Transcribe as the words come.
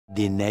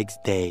The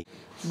next day.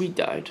 We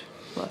died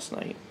last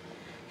night.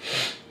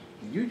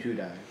 You two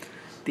died.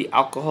 The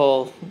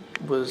alcohol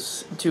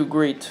was too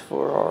great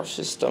for our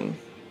system.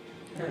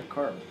 Yeah,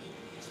 carb.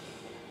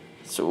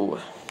 So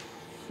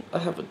I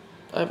have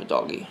a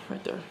doggy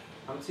right there.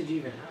 How much did you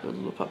even have? A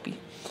little puppy.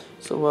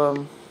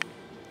 So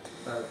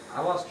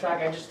I lost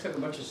track. I just took a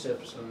bunch of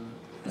sips and.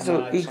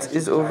 so 8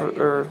 is over,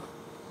 or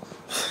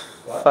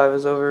What? 5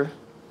 is over.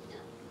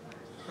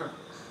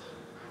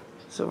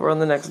 So we're on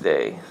the next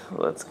day.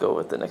 Let's go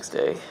with the next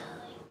day.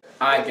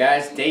 Alright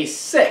guys, day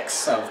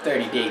 6 of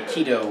 30-day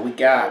keto.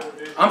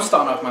 I'm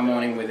starting off my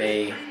morning with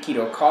a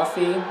keto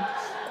coffee,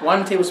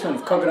 1 tablespoon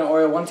of coconut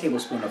oil, 1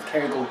 tablespoon of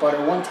Kerrygold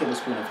butter, 1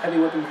 tablespoon of heavy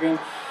whipping cream,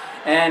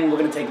 and we're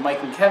going to take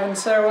Mike and Kevin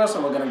Saros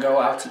and we're going to go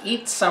out to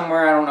eat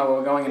somewhere. I don't know where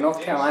we're going, in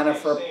North Carolina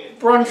for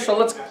brunch, so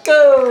let's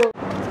go!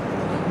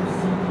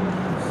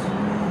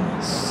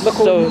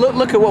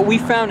 Look at what we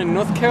found in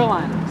North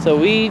Carolina. So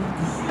we're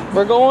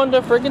going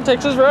to freaking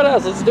Texas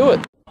Roadhouse. Let's do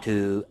it.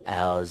 2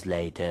 hours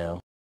later.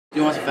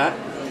 You want some fat?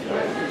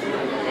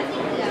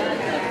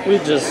 We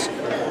just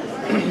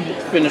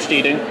finished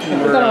eating.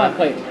 Put that on my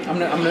plate. I'm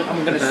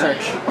gonna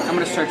search. I'm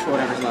gonna search for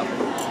whatever's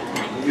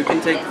left. You can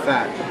take the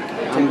fat.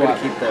 I'm going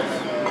to keep this.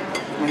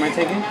 What am I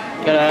taking?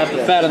 Gotta have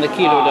the fat on the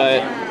keto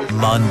diet.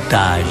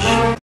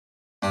 Montage.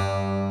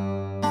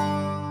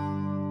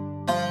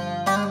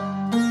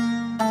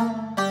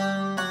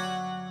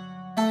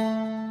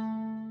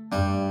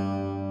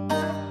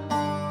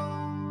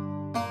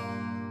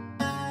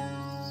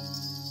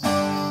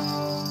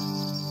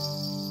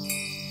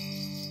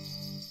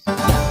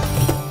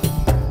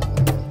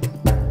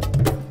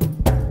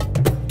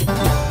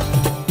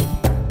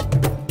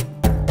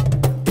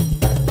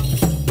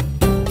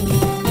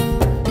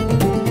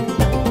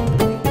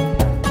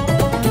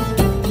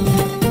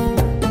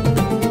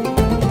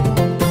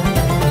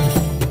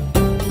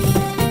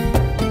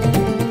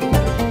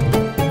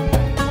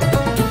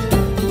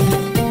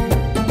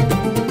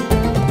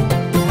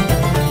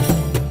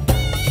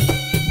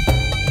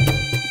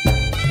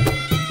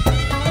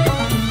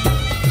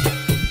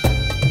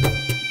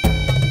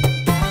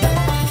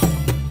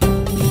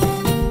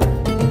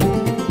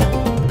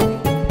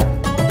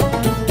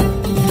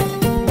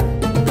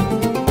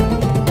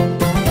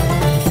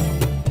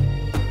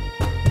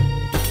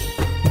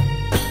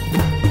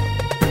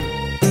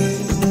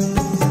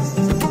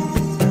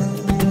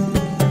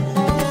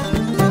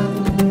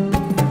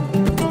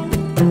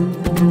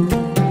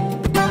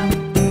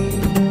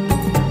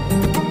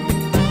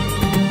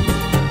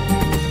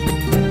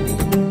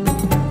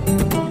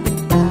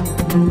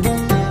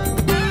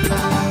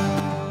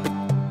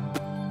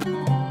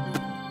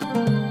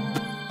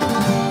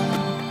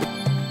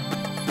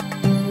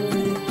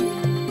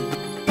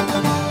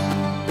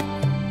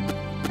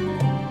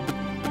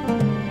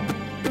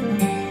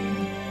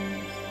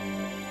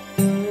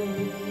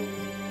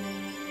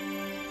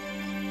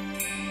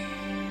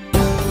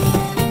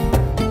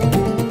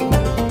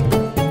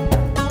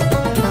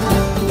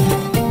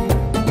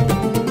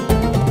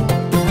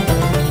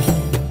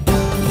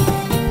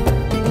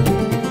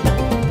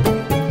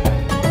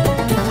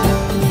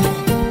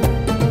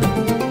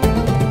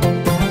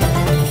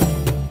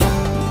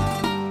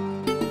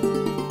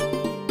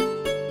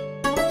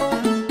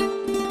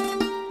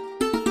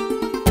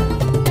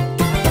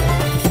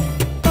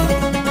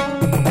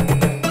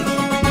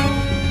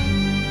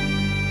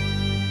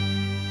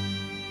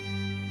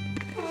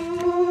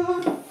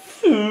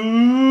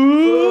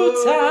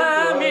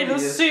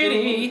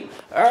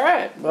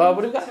 Alright,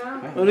 what do we got?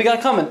 What do we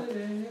got coming?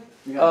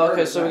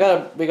 Okay, so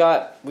we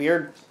got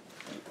weird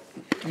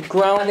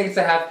I think it's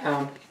a half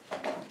pound.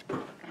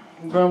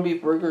 ground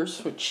beef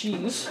burgers with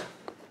cheese.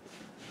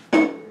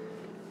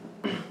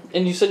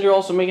 And you said you're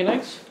also making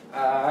eggs?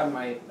 I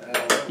might.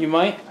 You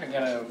might? I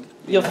gotta.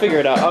 You'll figure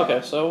it out.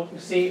 Okay, so.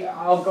 See,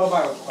 I'll go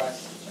by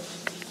request.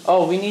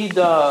 Oh, we need,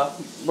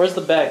 where's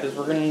the bag? Because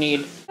we're gonna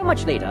need. So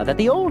much later that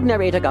the old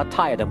narrator got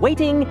tired of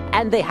waiting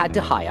and they had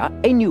to hire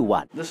a new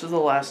one. This is the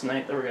last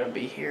night that we're gonna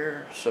be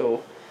here,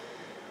 so.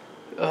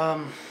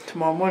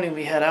 Tomorrow morning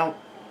we head out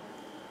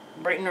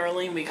bright and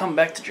early and we come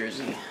back to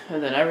Jersey.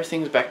 And then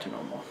everything's back to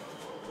normal.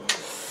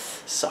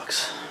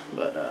 Sucks.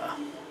 But,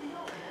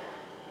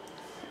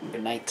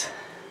 good night.